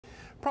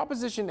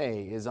Proposition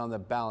A is on the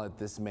ballot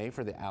this May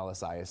for the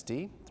Alice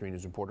ISD. 3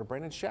 News reporter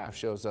Brandon Schaff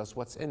shows us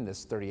what's in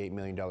this $38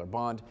 million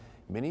bond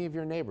many of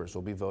your neighbors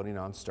will be voting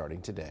on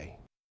starting today.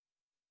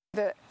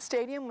 The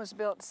stadium was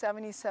built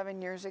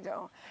 77 years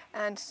ago,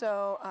 and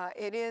so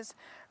it is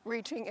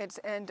reaching its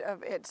end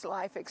of its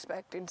life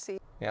expectancy.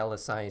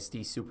 Alice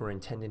ISD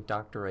Superintendent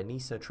Dr.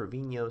 Anissa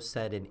Trevino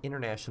said an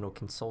international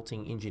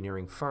consulting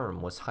engineering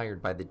firm was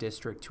hired by the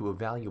district to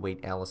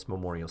evaluate Alice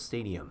Memorial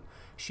Stadium.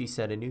 She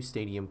said a new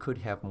stadium could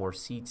have more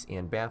seats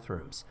and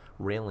bathrooms,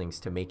 railings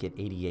to make it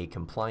ADA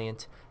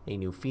compliant, a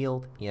new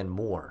field, and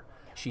more.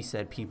 She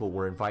said people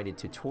were invited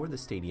to tour the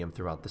stadium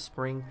throughout the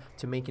spring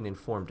to make an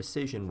informed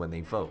decision when they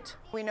vote.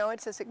 We know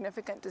it's a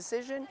significant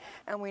decision,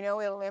 and we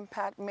know it'll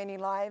impact many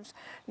lives,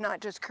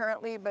 not just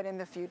currently, but in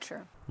the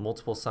future.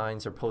 Multiple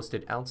signs are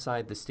posted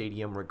outside the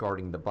stadium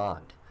regarding the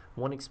bond.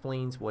 One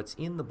explains what's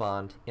in the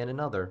bond, and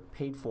another,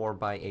 paid for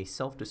by a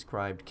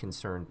self-described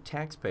concerned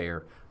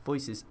taxpayer,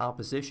 voices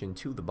opposition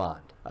to the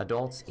bond.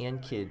 Adults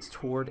and kids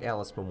toured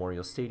Alice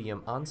Memorial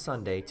Stadium on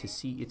Sunday to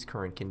see its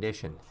current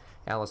condition.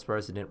 Alice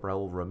resident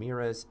Raul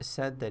Ramirez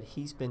said that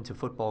he's been to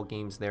football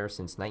games there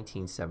since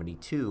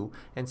 1972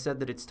 and said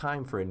that it's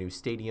time for a new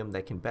stadium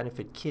that can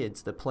benefit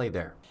kids that play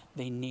there.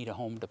 They need a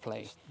home to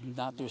play,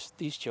 not just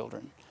these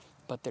children,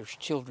 but there's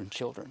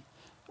children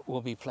will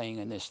be playing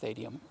in this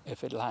stadium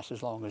if it lasts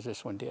as long as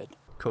this one did.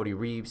 Cody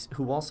Reeves,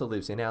 who also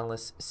lives in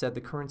Alice, said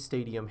the current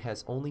stadium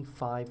has only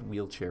 5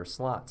 wheelchair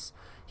slots.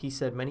 He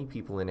said many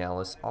people in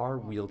Alice are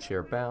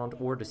wheelchair bound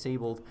or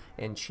disabled,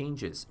 and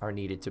changes are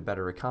needed to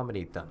better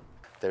accommodate them.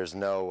 There's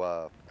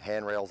no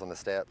handrails on the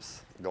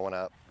steps going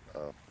up.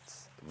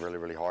 It's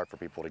really hard for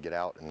people to get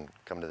out and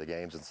come to the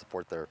games and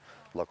support their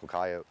local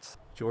Coyotes.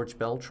 George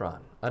Beltran,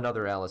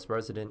 another Alice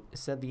resident,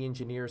 said the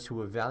engineers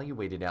who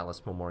evaluated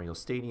Alice Memorial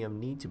Stadium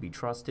need to be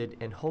trusted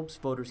and hopes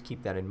voters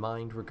keep that in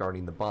mind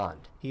regarding the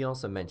bond. He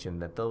also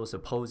mentioned that those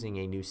opposing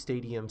a new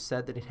stadium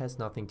said that it has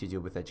nothing to do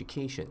with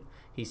education.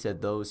 He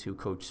said those who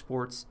coach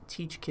sports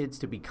teach kids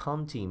to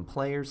become team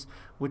players,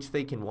 which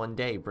they can one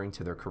day bring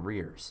to their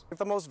careers.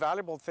 The most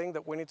valuable thing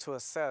that we need to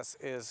assess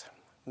is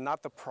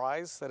not the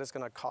price that it's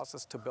going to cost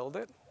us to build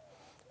it,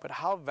 but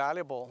how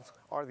valuable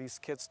are these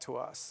kids to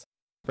us.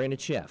 Brandon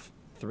Schaff,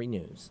 3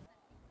 News.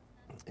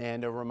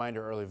 And a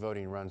reminder, early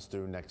voting runs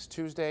through next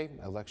Tuesday.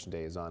 Election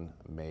Day is on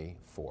May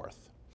 4th.